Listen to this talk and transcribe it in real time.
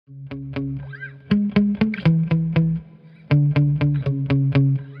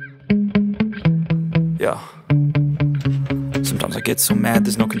Yeah. Sometimes I get so mad,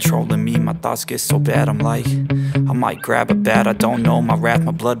 there's no controlling me. My thoughts get so bad, I'm like, I might grab a bat, I don't know. My wrath,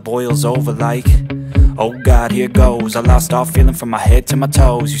 my blood boils over like, oh God, here goes. I lost all feeling from my head to my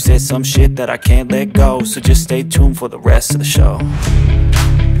toes. You said some shit that I can't let go, so just stay tuned for the rest of the show.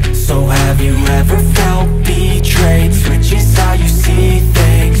 So have you ever felt betrayed? Switches how you see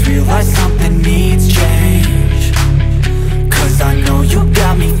things.